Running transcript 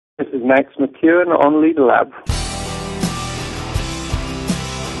This is Max McEwen on Leader Lab.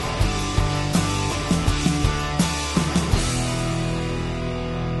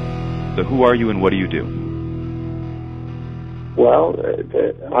 So who are you and what do you do? Well,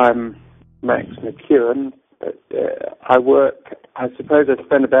 I'm Max McEwen. I suppose I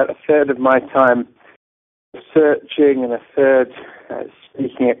spend about a third of my time researching and a third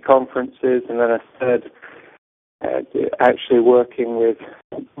speaking at conferences and then a third actually working with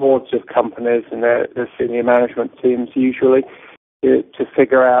boards of companies and their senior management teams usually to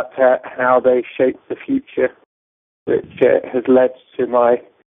figure out how they shape the future, which has led to my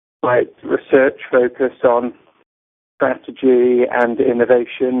research focus on strategy and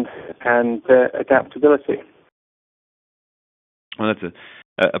innovation and adaptability. Well, that's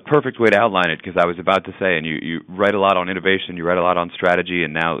a perfect way to outline it, because I was about to say, and you write a lot on innovation, you write a lot on strategy,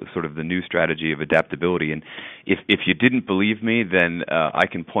 and now sort of the new strategy of adaptability. And if you didn't believe me, then I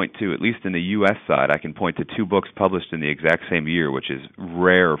can point to, at least in the U.S. side, I can point to 2 books published in the exact same year, which is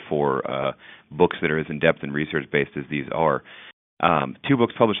rare for books that are as in-depth and research-based as these are. 2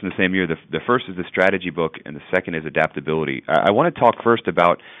 books published in the same year. The first is the strategy book, and the second is adaptability. I want to talk first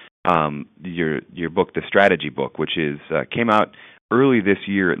about your book, the strategy book, which came out early this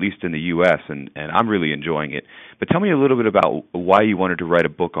year, at least in the U.S., and I'm really enjoying it. But tell me a little bit about why you wanted to write a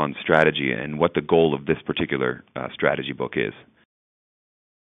book on strategy and what the goal of this particular strategy book is.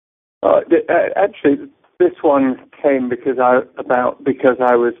 Actually, this one came because I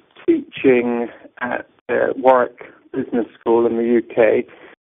was teaching at Warwick Business School in the UK,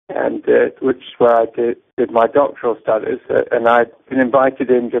 and which is where I did my doctoral studies, and I'd been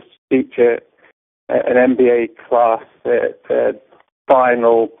invited in just to teach an MBA class at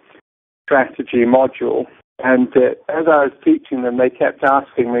final strategy module. And as I was teaching them, they kept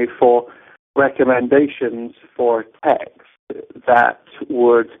asking me for recommendations for text that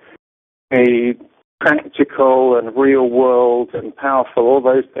would be practical and real world and powerful, all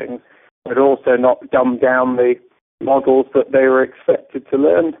those things, but also not dumb down the models that they were expected to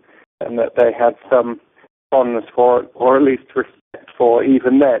learn and that they had some fondness for, or at least respect for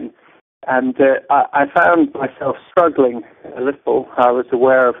even then. And I found myself struggling a little. I was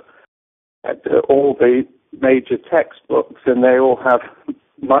aware of all the major textbooks, and they all have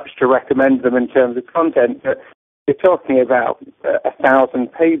much to recommend them in terms of content, but you're talking about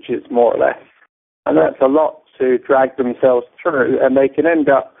 1,000 pages, more or less, and that's a lot to drag themselves through, and they can end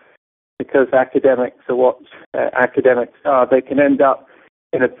up, because academics are what academics are, they can end up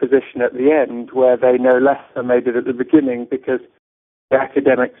in a position at the end where they know less than they did at the beginning, because the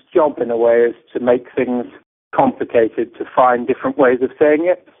academic's job, in a way, is to make things complicated, to find different ways of saying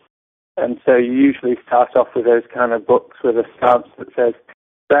it. And so you usually start off with those kind of books with a stance that says,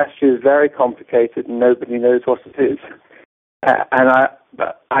 strategy is very complicated and nobody knows what it is. And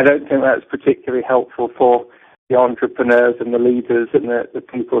I don't think that's particularly helpful for the entrepreneurs and the leaders and the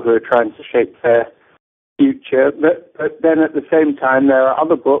people who are trying to shape their future. But then at the same time, there are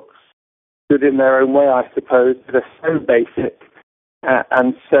other books, good in their own way, I suppose, that are so basic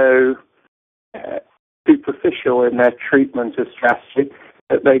and so superficial in their treatment of strategy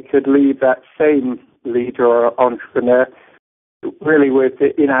that they could leave that same leader or entrepreneur really with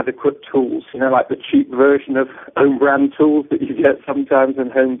inadequate tools, like the cheap version of own brand tools that you get sometimes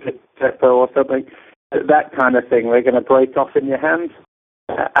in Home Depot or something. That kind of thing, they're going to break off in your hands.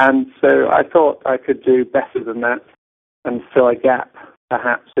 And so I thought I could do better than that and fill a gap,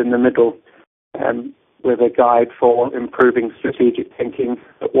 perhaps, in the middle with a guide for improving strategic thinking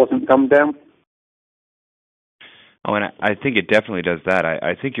that wasn't dumbed down. Oh, and I think it definitely does that.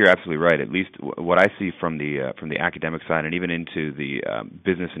 I think you're absolutely right. At least what I see from the academic side and even into the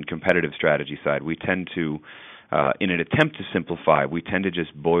business and competitive strategy side, we tend to, in an attempt to simplify, we tend to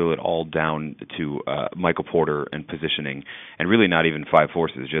just boil it all down to Michael Porter and positioning, and really not even 5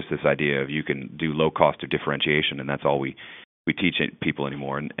 forces, just this idea of you can do low cost of differentiation, and that's all we teach people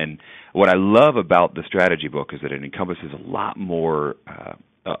anymore. And what I love about the strategy book is that it encompasses a lot more,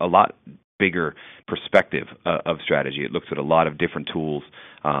 a lot bigger perspective of strategy. It looks at a lot of different tools.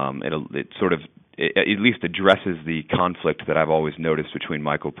 It sort of at least addresses the conflict that I've always noticed between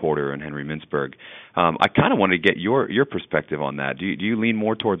Michael Porter and Henry Mintzberg. I kind of wanted to get your perspective on that. Do you lean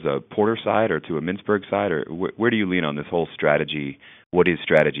more towards a Porter side or to a Mintzberg side, or where do you lean on this whole strategy, what is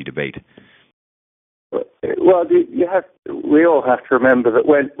strategy debate? Well, we all have to remember that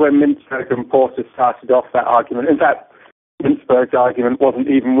when Mintzberg and Porter started off that argument, in fact, Mintzberg's argument wasn't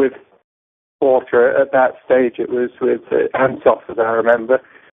even with Porter at that stage, it was with Ansoff, as I remember,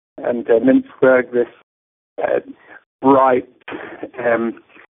 and Mintzberg, this bright,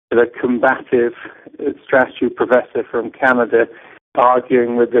 the combative strategy professor from Canada,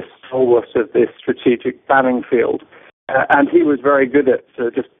 arguing with the stalwart of this strategic planning field. And he was very good at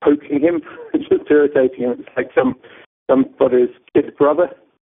just poking him, just irritating him. It's like somebody's kid's brother.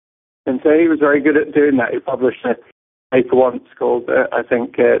 And so he was very good at doing that. He published a paper once called, I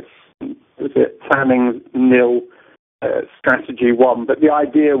think, was it Planning Nil, Strategy 1. But the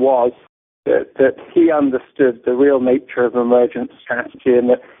idea was that he understood the real nature of emergent strategy and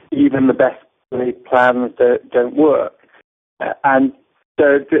that even the best laid plans don't work. And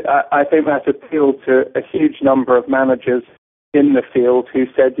so I think that appealed to a huge number of managers in the field who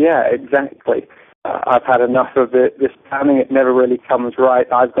said, yeah, exactly. I've had enough of this planning. It never really comes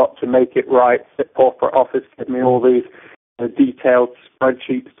right. I've got to make it right. The corporate office give me all these detailed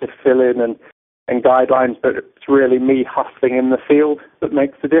spreadsheets to fill in and guidelines, but it's really me hustling in the field that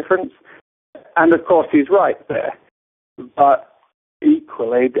makes the difference. And of course, he's right there. But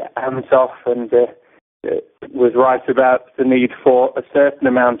equally, Ansoff was right about the need for a certain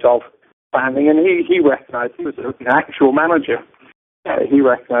amount of planning, and he recognized, he was an actual manager. He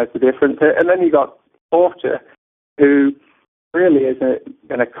recognized the difference. And then you got Porter, who really is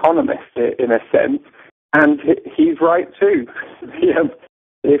an economist in a sense, and he's right too.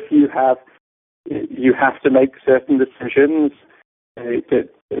 If you have to make certain decisions.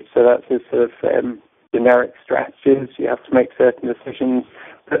 So that's his sort of generic strategies. You have to make certain decisions.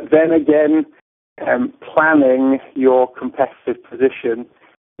 But then again, planning your competitive position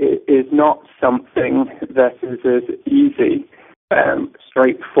is not something that is as easy,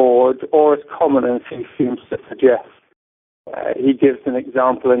 straightforward, or as common as he seems to suggest. He gives an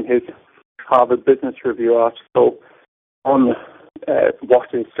example in his Harvard Business Review article on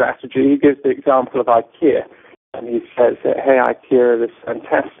what is strategy. He gives the example of IKEA, and he says that, hey, IKEA is this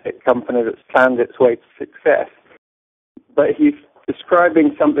fantastic company that's planned its way to success. But he's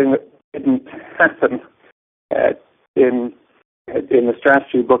describing something that didn't happen in the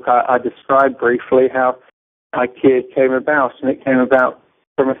strategy book. I described briefly how IKEA came about, and it came about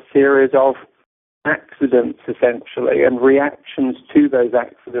from a series of accidents, essentially, and reactions to those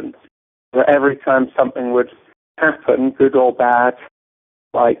accidents. So every time something would happen, good or bad,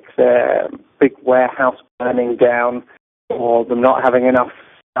 like the big warehouse burning down or them not having enough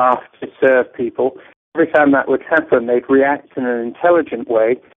staff to serve people, every time that would happen, they'd react in an intelligent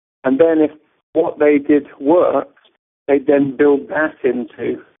way, and then if what they did worked, they'd then build that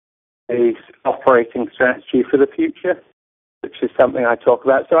into a operating strategy for the future, which is something I talk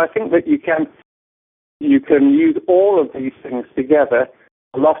about. So I think that you can use all of these things together.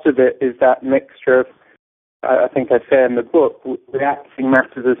 A lot of it is that mixture of, I think I say in the book, reacting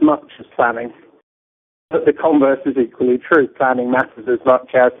matters as much as planning. But the converse is equally true. Planning matters as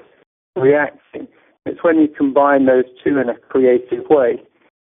much as reacting. It's when you combine those two in a creative way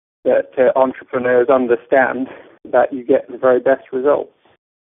that entrepreneurs understand that you get the very best results.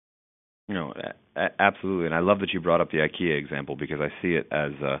 No, absolutely. And I love that you brought up the IKEA example, because I see it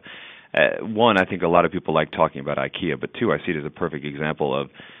as, one, I think a lot of people like talking about IKEA, but two, I see it as a perfect example of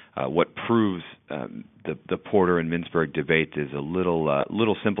what proves the Porter and Mintzberg debate is a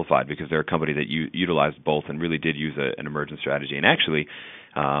little simplified, because they're a company that utilized both and really did use an emergent strategy. And actually,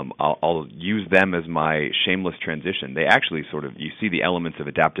 I'll use them as my shameless transition. They actually you see the elements of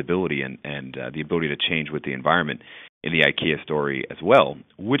adaptability and the ability to change with the environment in the IKEA story as well,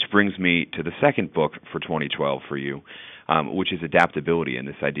 which brings me to the second book for 2012 for you, which is adaptability, and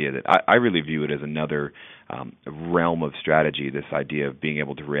this idea that I really view it as another realm of strategy, this idea of being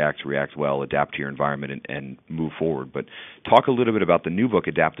able to react well, adapt to your environment, and move forward. But talk a little bit about the new book,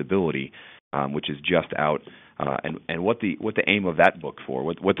 Adaptability, which is just out, and what the aim of that book for,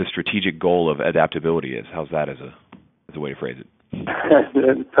 what the strategic goal of adaptability is. How's that as a way to phrase it?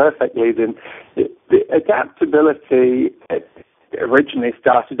 Perfectly. The adaptability originally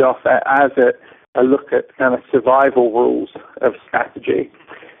started off as a look at kind of survival rules of strategy,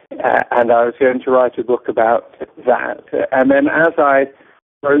 and I was going to write a book about that. And then as I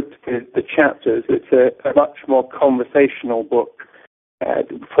wrote the chapters, it's a much more conversational book,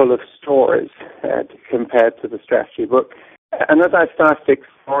 full of stories compared to the strategy book. And as I started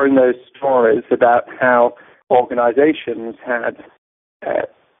exploring those stories about how organizations had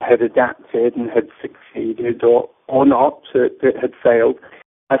adapted and had succeeded or not, that had failed,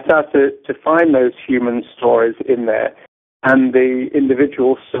 I started to find those human stories in there. And the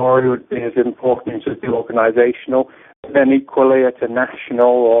individual story would be as important as the organizational, but then equally at a national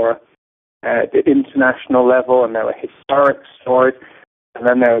or at the international level, and there were historic stories, and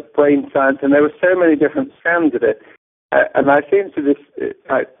then there was brain science, and there were so many different strands of it. And I seem to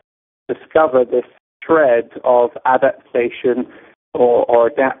discover this thread of adaptation or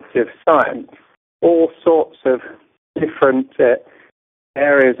adaptive science, all sorts of different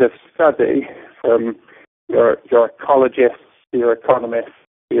areas of study, from your ecologists, your economists,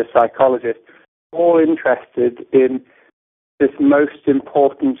 your psychologists, all interested in this most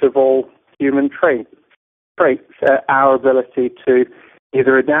important of all human traits, our ability to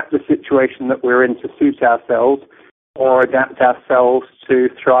either adapt the situation that we're in to suit ourselves or adapt ourselves to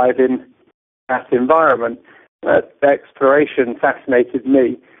thrive in that environment. The exploration fascinated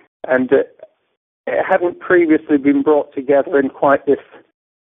me, and it hadn't previously been brought together in quite this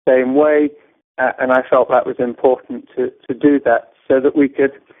same way, and I felt that was important to do that so that we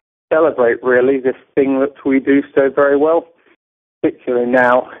could celebrate really this thing that we do so very well, particularly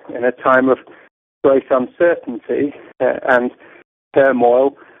now in a time of great uncertainty and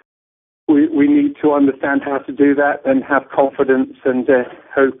turmoil. We need to understand how to do that and have confidence and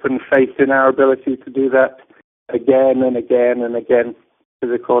hope and faith in our ability to do that again and again and again,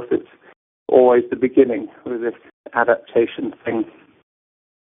 because of course it's always the beginning with this adaptation thing.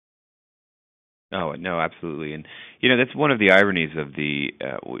 Oh, no, absolutely. And, that's one of the ironies of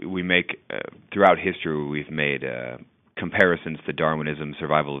we make, throughout history, we've made comparisons to Darwinism,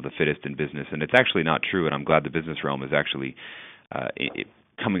 survival of the fittest in business, and it's actually not true, and I'm glad the business realm is actually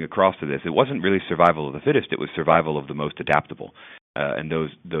coming across to this. It wasn't really survival of the fittest, it was survival of the most adaptable, and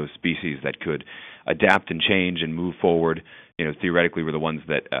those species that could adapt and change and move forward, theoretically were the ones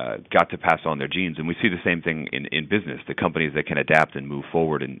that got to pass on their genes. And we see the same thing in business. The companies that can adapt and move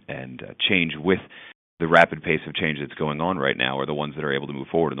forward and change with the rapid pace of change that's going on right now are the ones that are able to move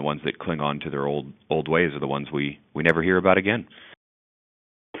forward, and the ones that cling on to their old ways are the ones we never hear about again.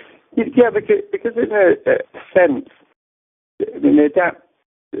 Yeah, because in a sense,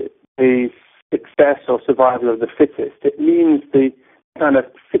 the success or survival of the fittest, it means the kind of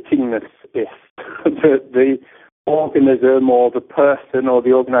fittingness is the organism or the person or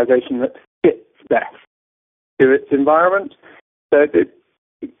the organization that fits best to its environment. So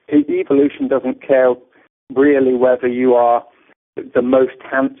evolution doesn't care really whether you are the most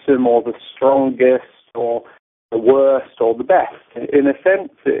handsome or the strongest or the worst or the best. In a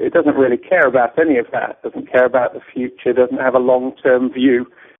sense, it doesn't really care about any of that. It doesn't care about the future, doesn't have a long-term view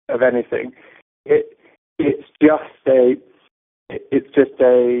of anything. It's just a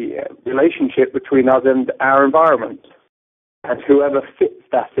relationship between us and our environment. And whoever fits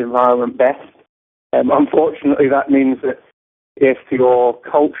that environment best, unfortunately that means that if your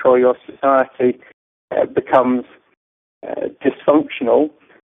culture or your society becomes dysfunctional,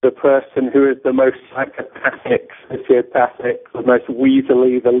 the person who is the most psychopathic, sociopathic, the most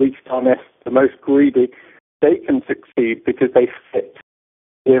weaselly, the least honest, the most greedy, they can succeed because they fit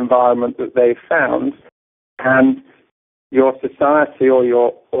the environment that they've found. And your society or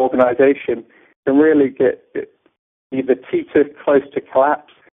your organization can really get either teeter close to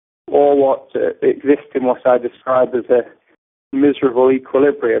collapse or what exists in what I describe as a miserable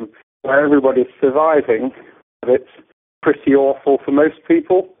equilibrium, where everybody's surviving, but it's pretty awful for most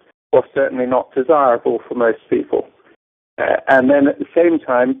people, or certainly not desirable for most people. And then at the same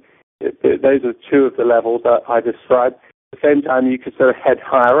time, those are two of the levels that I described. At the same time, you could sort of head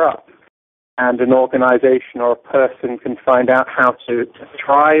higher up, and an organization or a person can find out how to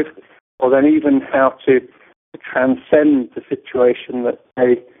thrive, or then even how to transcend the situation that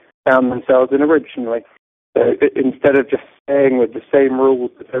they found themselves in originally. So instead of just staying with the same rules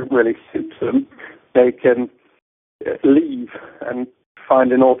that don't really suit them, they can leave and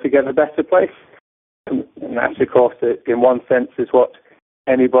find an altogether better place. And that, of course, in one sense, is what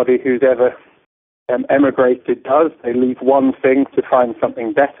anybody who's ever emigrated does. They leave one thing to find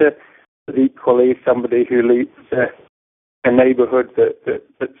something better. But equally, somebody who leaves a neighborhood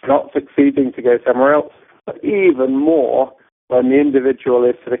that's not succeeding to go somewhere else. But even more, when the individual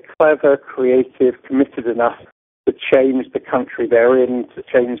is sort of clever, creative, committed enough to change the country they're in, to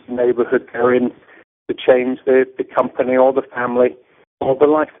change the neighborhood they're in, to change the company or the family or the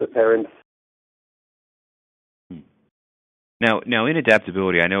life that they're in. Now, in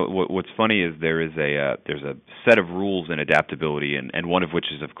adaptability, I know what's funny is there's a set of rules in adaptability, and one of which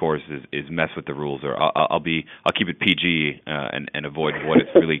is, of course, is mess with the rules, or I'll keep it PG and avoid what it's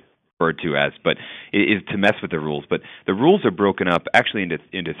really referred to as, but is to mess with the rules. But the rules are broken up actually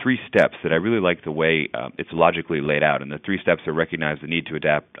into three steps that I really like the way it's logically laid out, and the three steps are recognize the need to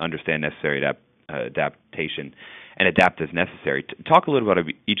adapt, understand necessary adaptation, and adapt as necessary. Talk a little about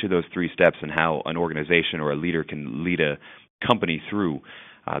each of those three steps and how an organization or a leader can lead a company through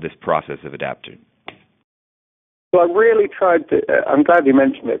this process of adaptation. Well, I really tried to, I'm glad you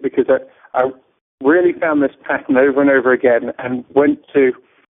mentioned it, because I really found this pattern over and over again and went to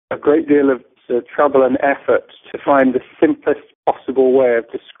a great deal of trouble and effort to find the simplest possible way of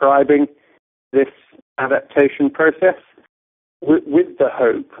describing this adaptation process. with the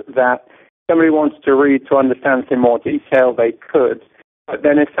hope that somebody wants to read to understand in more detail, they could. But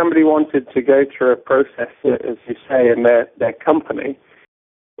then if somebody wanted to go through a process, as you say, in their company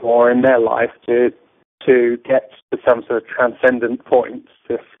or in their life to get to some sort of transcendent point,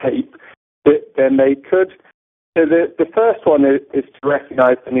 to escape, then they could. So the first one is to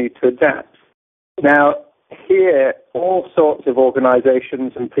recognize the need to adapt. Now, here, all sorts of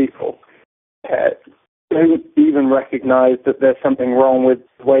organizations and people don't even recognize that there's something wrong with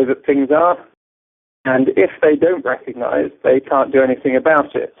the way that things are. And if they don't recognize, they can't do anything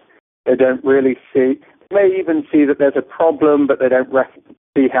about it. They don't really see, they may even see that there's a problem, but they don't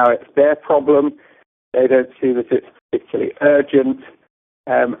see how it's their problem. They don't see that it's particularly urgent,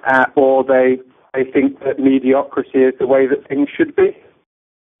 or they think that mediocrity is the way that things should be.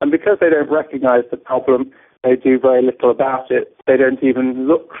 And because they don't recognize the problem, they do very little about it. They don't even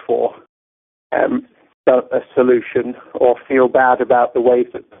look for a solution or feel bad about the ways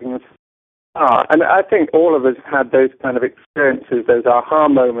that things are. And I think all of us had those kind of experiences, those aha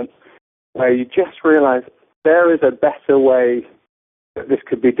moments, where you just realize there is a better way that this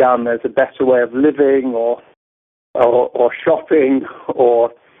could be done. There's a better way of living or shopping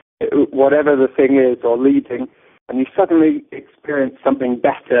or whatever the thing is, or leading, and you suddenly experience something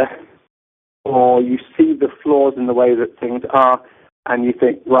better, or you see the flaws in the way that things are, and you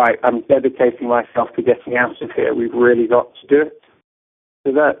think, right, I'm dedicating myself to getting out of here. We've really got to do it.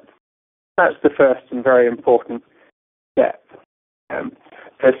 So that's the first and very important step.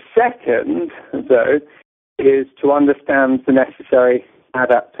 The second, though, is to understand the necessary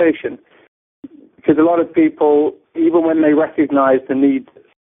adaptation. Because a lot of people, even when they recognize the need,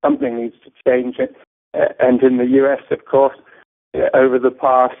 something needs to change, and in the US, of course, over the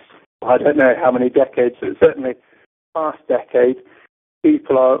past, I don't know how many decades, but certainly past decade,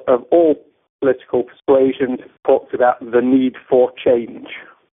 people of all political persuasions talked about the need for change.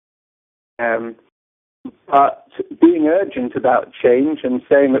 But being urgent about change and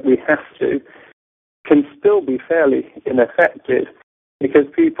saying that we have to can still be fairly ineffective, because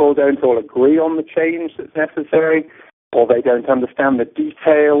people don't all agree on the change that's necessary, or they don't understand the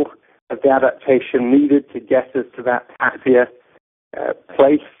detail of the adaptation needed to get us to that happier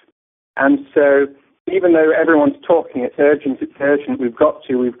place. And so even though everyone's talking, it's urgent, we've got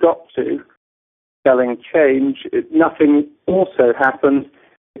to, selling change, nothing also happens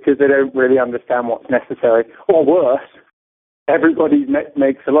because they don't really understand what's necessary. Or worse, everybody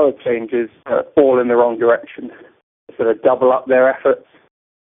makes a lot of changes all in the wrong direction, sort of double up their efforts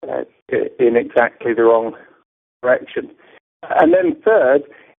in exactly the wrong direction. And then third,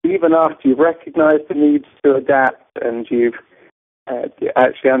 even after you've recognized the need to adapt and you've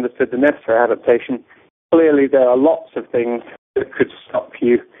actually understood the necessary adaptation, clearly there are lots of things that could stop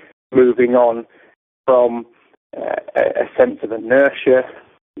you moving on from a sense of inertia.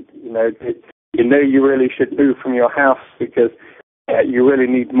 You really should move from your house because you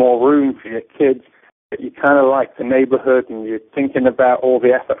really need more room for your kids, but you kind of like the neighborhood and you're thinking about all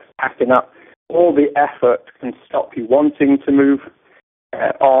the effort packing up. All the effort can stop you wanting to move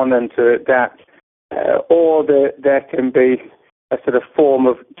on and to adapt, or there can be a sort of form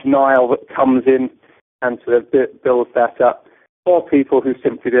of denial that comes in and sort of builds that up, or people who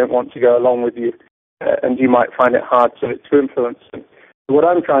simply don't want to go along with you, and you might find it hard to influence them. What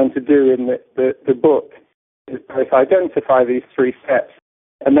I'm trying to do in the book is both identify these three steps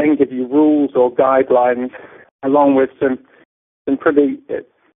and then give you rules or guidelines along with some pretty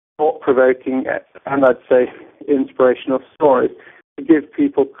thought-provoking and I'd say inspirational stories to give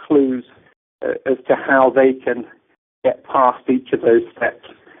people clues as to how they can get past each of those steps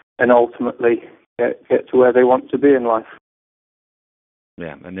and ultimately get to where they want to be in life.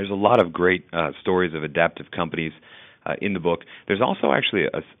 Yeah, and there's a lot of great stories of adaptive companies in the book. There's also actually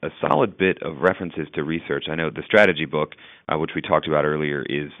a solid bit of references to research. I know the strategy book, which we talked about earlier,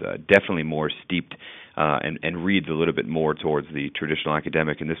 is definitely more steeped and reads a little bit more towards the traditional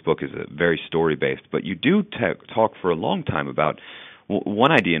academic, and this book is very story-based. But you do talk for a long time about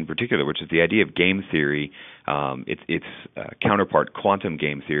one idea in particular, which is the idea of game theory, its counterpart, quantum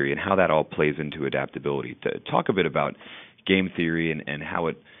game theory, and how that all plays into adaptability. Talk a bit about game theory and how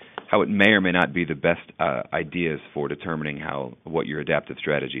it may or may not be the best ideas for determining what your adaptive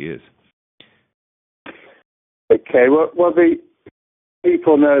strategy is. Okay, well, the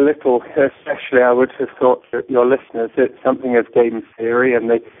people know little, especially I would have thought that your listeners, it's something of game theory, and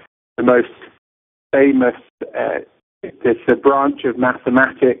the most famous, it's a branch of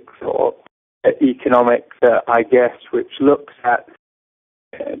mathematics or economics, I guess, which looks at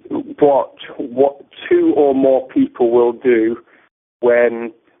what two or more people will do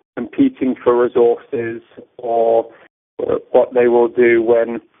when competing for resources or what they will do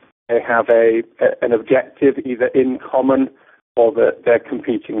when they have an objective either in common or that they're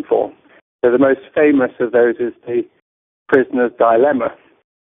competing for. So the most famous of those is the prisoner's dilemma.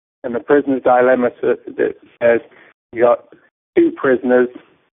 And the prisoner's dilemma says you got two prisoners,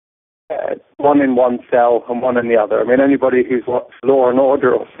 one in one cell and one in the other. I mean, anybody who's watched Law and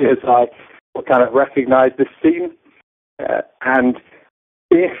Order or CSI will kind of recognize this scene. And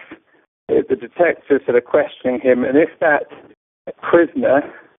if the detectives that are questioning him, and if that prisoner,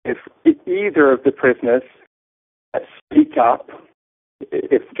 if either of the prisoners speak up,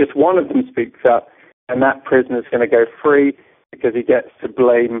 if just one of them speaks up, and that prisoner is going to go free because he gets to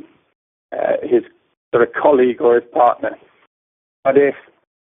blame his sort of colleague or his partner. But if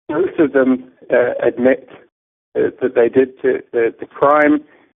both of them admit that they did the crime,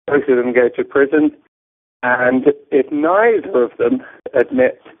 both of them go to prison, and if neither of them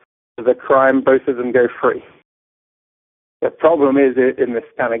admit to the crime, both of them go free. The problem is in this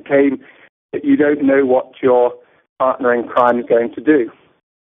kind of game that you don't know what your partner in crime is going to do.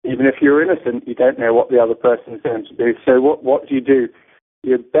 Even if you're innocent, you don't know what the other person is going to do. So what do?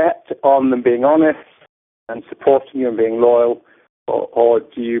 You bet on them being honest and supporting you and being loyal, or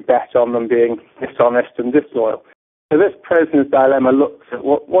do you bet on them being dishonest and disloyal? So this prisoner's dilemma looks at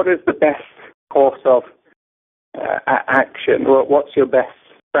what is the best course of action, or what's your best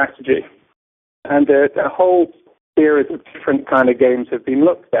strategy? And a whole series of different kind of games have been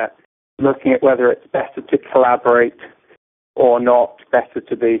looked at, looking at whether it's better to collaborate or not, better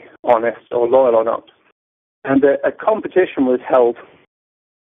to be honest or loyal or not. And a competition was held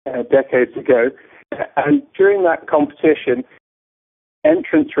decades ago, and during that competition,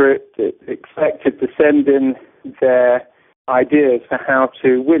 entrants were expected to send in their ideas for how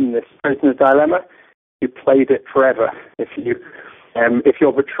to win this prisoner's dilemma. You played it forever. If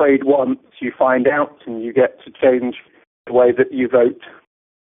you're betrayed once, you find out and you get to change the way that you vote,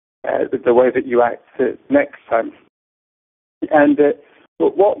 the way that you act next time. And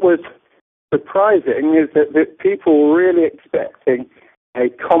what was surprising is that people were really expecting a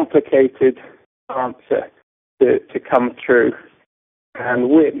complicated answer to come through and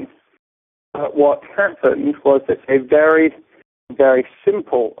win. But what happened was that a very, very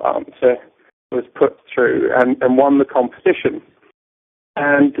simple answer was put through and won the competition.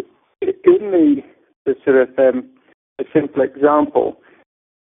 And in the sort of a simple example,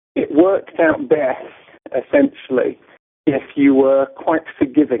 it worked out best, essentially, if you were quite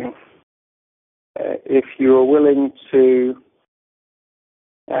forgiving, if you were willing to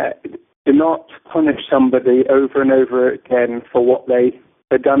not punish somebody over and over again for what they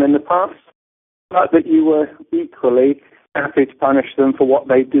had done in the past, but that you were equally happy to punish them for what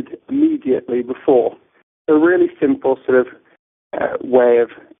they did immediately before. A really simple sort of way of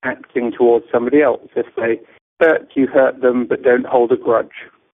acting towards somebody else. If they hurt, you hurt them, but don't hold a grudge,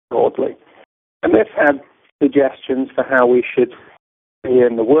 broadly. And this had suggestions for how we should be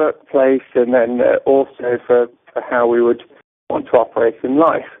in the workplace, and then also for how we would want to operate in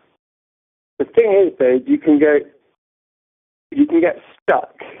life. The thing is, though, you can get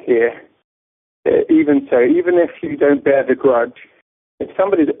stuck here. Even if you don't bear the grudge, if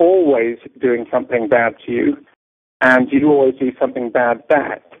somebody's always doing something bad to you, and you always do something bad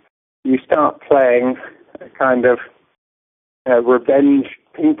back, you start playing a kind of revenge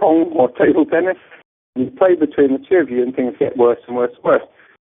ping pong or table tennis. You play between the two of you, and things get worse and worse and worse.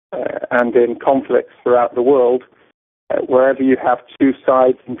 And in conflicts throughout the world, wherever you have two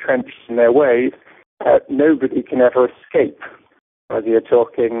sides entrenched in their ways, nobody can ever escape. Whether you're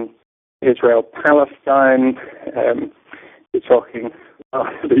talking Israel-Palestine, you're talking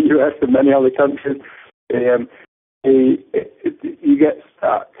the US and many other countries, you get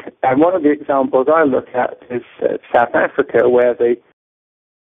stuck. And one of the examples I look at is South Africa, where the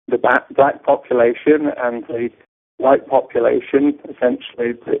black population and the white population,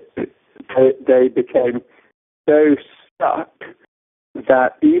 essentially, they became so stuck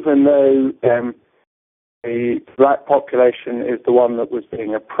that even though the black population is the one that was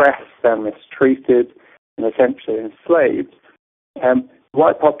being oppressed and mistreated and essentially enslaved, the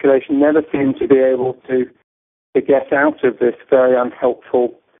white population never seemed to be able to get out of this very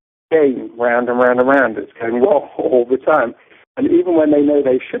unhelpful game, round and round and round. It's going wrong all the time. And even when they know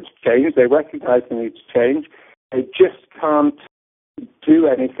they should change, they recognize they need to change, they just can't do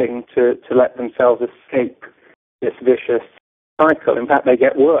anything to let themselves escape this vicious cycle. In fact, they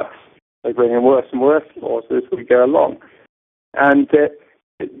get worse. They bring in worse and worse laws as we go along. And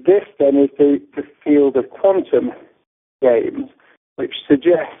this then is the field of quantum games, which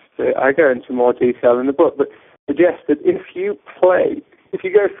suggests, I go into more detail in the book, but suggests that if you play if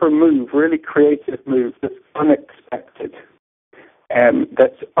you go for a move, really creative move that's unexpected,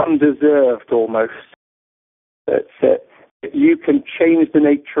 that's undeserved almost, that you can change the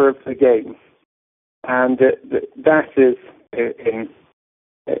nature of the game. And that is,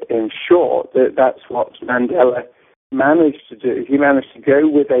 in short, that's what Mandela managed to do. He managed to go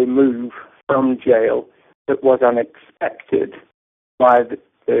with a move from jail that was unexpected by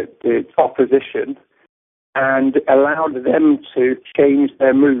the opposition and allowed them to change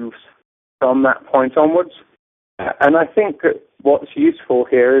their moves from that point onwards. And I think that what's useful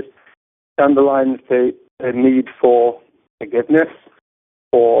here is it underlines the need for forgiveness,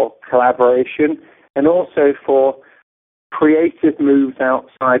 for collaboration, and also for creative moves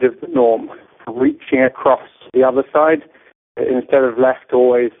outside of the norm, reaching across to the other side, instead of left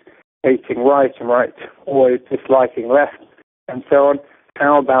always hating right and right always disliking left, and so on.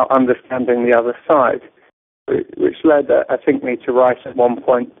 How about understanding the other side? Which led, I think, me to write at one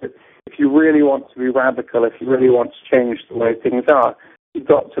point that if you really want to be radical, if you really want to change the way things are, you've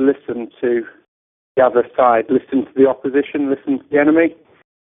got to listen to the other side, listen to the opposition, listen to the enemy,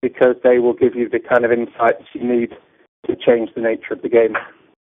 because they will give you the kind of insights you need to change the nature of the game.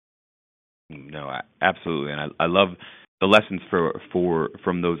 No, absolutely, and I love the lessons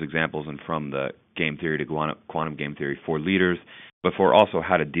from those examples and from the game theory to quantum game theory for leaders, but for also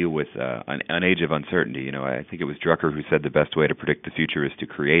how to deal with an age of uncertainty. You know, I think it was Drucker who said the best way to predict the future is to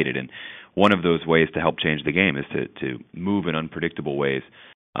create it, and one of those ways to help change the game is to move in unpredictable ways,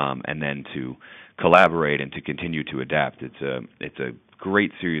 and then to collaborate and to continue to adapt. It's a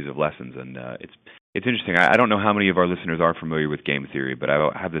great series of lessons, and it's interesting. I don't know how many of our listeners are familiar with game theory, but I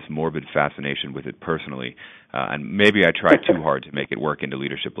have this morbid fascination with it personally, and maybe I try too hard to make it work into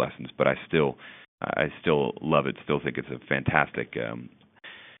leadership lessons, but I still love it. Still think it's a fantastic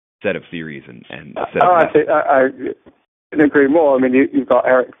set of theories and set of lessons. I couldn't agree more. I mean, you've got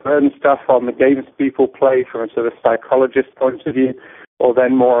Eric Berne stuff on the games people play from a sort of psychologist point of view, or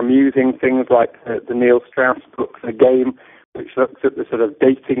then more amusing things like the Neil Strauss book, The Game, which looks at the sort of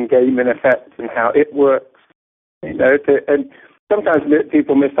dating game in effect and how it works. You know, and sometimes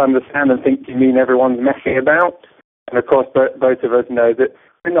people misunderstand and think you mean everyone's messing about. And of course, both of us know that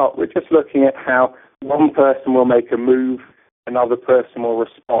we're not. We're just looking at how one person will make a move, another person will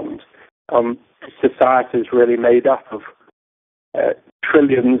respond. Society is really made up of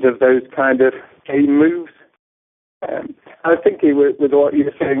trillions of those kind of game moves. I was thinking with what you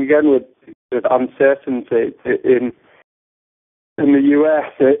were saying again, with uncertainty in the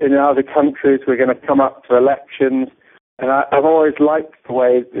US, in other countries, we're going to come up to elections. And I've always liked the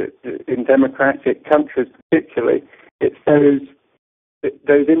way that in democratic countries particularly, it's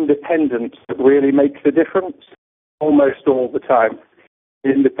those independents that really make the difference almost all the time.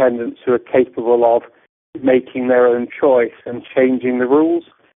 The independents who are capable of making their own choice and changing the rules,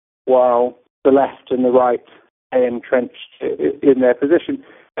 while the left and the right stay entrenched in their position.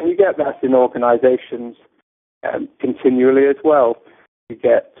 And you get that in organizations continually as well. You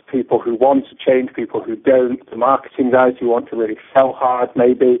get people who want to change, people who don't, the marketing guys who want to really sell hard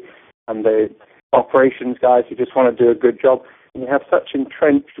maybe, and the operations guys who just want to do a good job. And you have such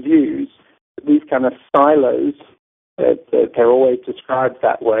entrenched views that these kind of silos, they're always described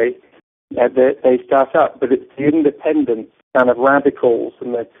that way, they start up. But it's the independent kind of radicals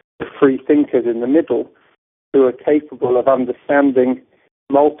and the free thinkers in the middle who are capable of understanding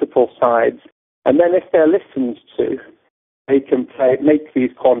multiple sides. And then if they're listened to, they can make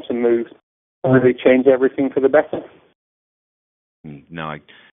these quantum moves and really change everything for the better. No, I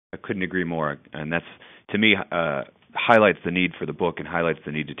couldn't agree more. And that's, to me, highlights the need for the book and highlights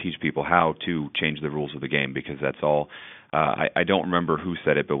the need to teach people how to change the rules of the game, because that's all. I don't remember who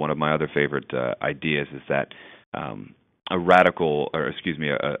said it, but one of my other favorite ideas is that a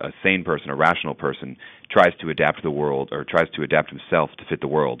sane person, a rational person, tries to adapt the world or tries to adapt himself to fit the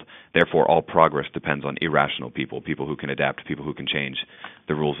world. Therefore, all progress depends on irrational people who can adapt, people who can change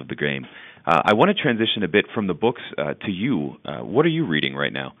the rules of the game. I want to transition a bit from the books to you. What are you reading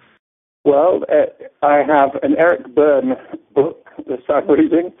right now? Well, I have an Eric Berne book that I'm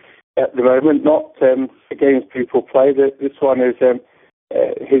reading at the moment, not the games people play. This one is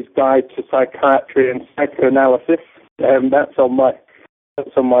his guide to psychiatry and psychoanalysis. That's on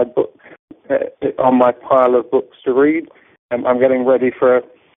my book, on my pile of books to read. I'm getting ready for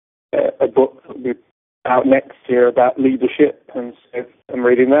a book that will be out next year about leadership, and so I'm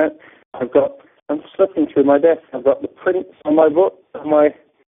reading that. I'm flipping through my desk. I've got The Prince on my book,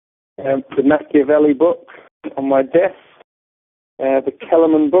 the Machiavelli book on my desk, the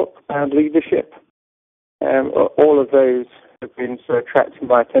Kellerman book, Bad Leadership. All of those have been so attracting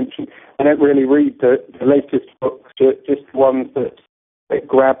my attention. I don't really read the latest books, just ones that that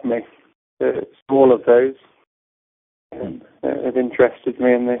grabbed me. All of those have interested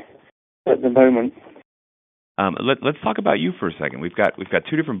me at the moment. Let's talk about you for a second. We've got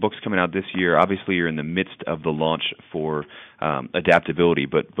two different books coming out this year. Obviously, you're in the midst of the launch for Adaptability,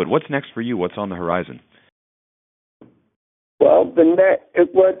 but what's next for you? What's on the horizon? Well,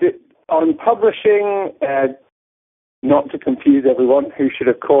 on publishing, not to confuse everyone, who should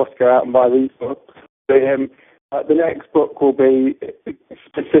of course go out and buy these books. The next book will be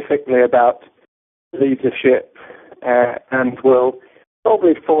specifically about leadership, and will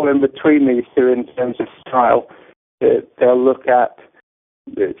probably fall in between these two in terms of style. They'll look at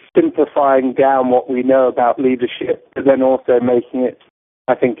simplifying down what we know about leadership, but then also making it,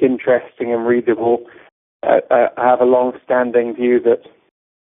 I think, interesting and readable. I have a long-standing view that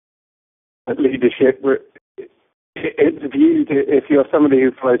leadership, it's viewed, if you're somebody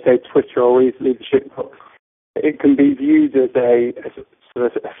who follows, say, Twitter or reads leadership books, it can be viewed as a sort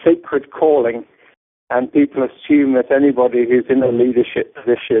of a sacred calling, and people assume that anybody who's in a leadership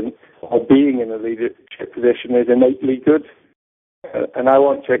position or being in a leadership position is innately good. And I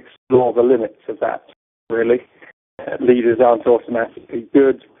want to explore the limits of that, really. Leaders aren't automatically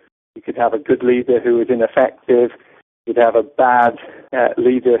good. You could have a good leader who is ineffective. You could have a bad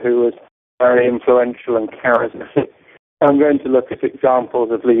leader who was very influential and charismatic. I'm going to look at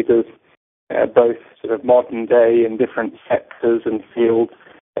examples of leaders, both sort of modern day in different sectors and fields,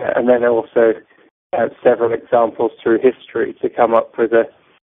 and then also several examples through history to come up with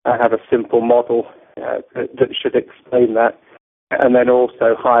have a simple model that should explain that, and then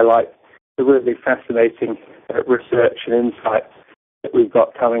also highlight the really fascinating research and insights that we've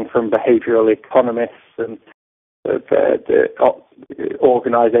got coming from behavioral economists and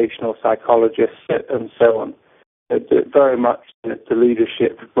organizational psychologists and so on. Very much the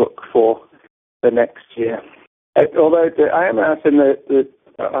leadership book for the next year. Although I am out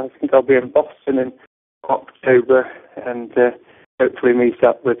I think I'll be in Boston in October and hopefully meet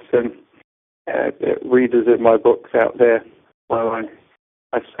up with some readers of my books out there while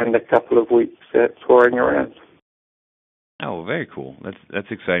I spend a couple of weeks touring around. Oh, very cool. That's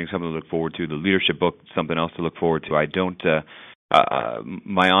exciting. Something to look forward to. The leadership book, something else to look forward to. I don't.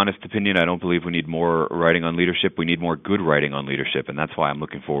 My honest opinion, I don't believe we need more writing on leadership. We need more good writing on leadership, and that's why I'm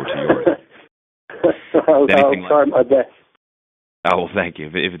looking forward to yours. I'll try my best. Oh, well, thank you.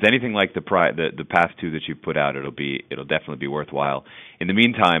 If it's anything like the past two that you put out, it'll definitely be worthwhile. In the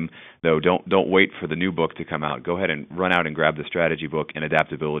meantime, though, don't wait for the new book to come out. Go ahead and run out and grab the strategy book and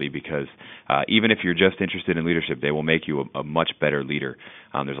Adaptability, because even if you're just interested in leadership, they will make you a much better leader.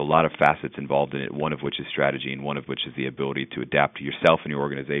 There's a lot of facets involved in it, one of which is strategy and one of which is the ability to adapt to yourself and your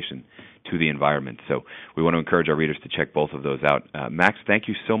organization to the environment. So we want to encourage our readers to check both of those out. Max, thank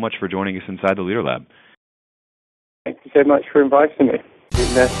you so much for joining us inside the Leader Lab. Thank you so much for inviting me.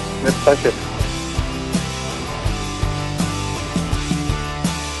 It's been a pleasure.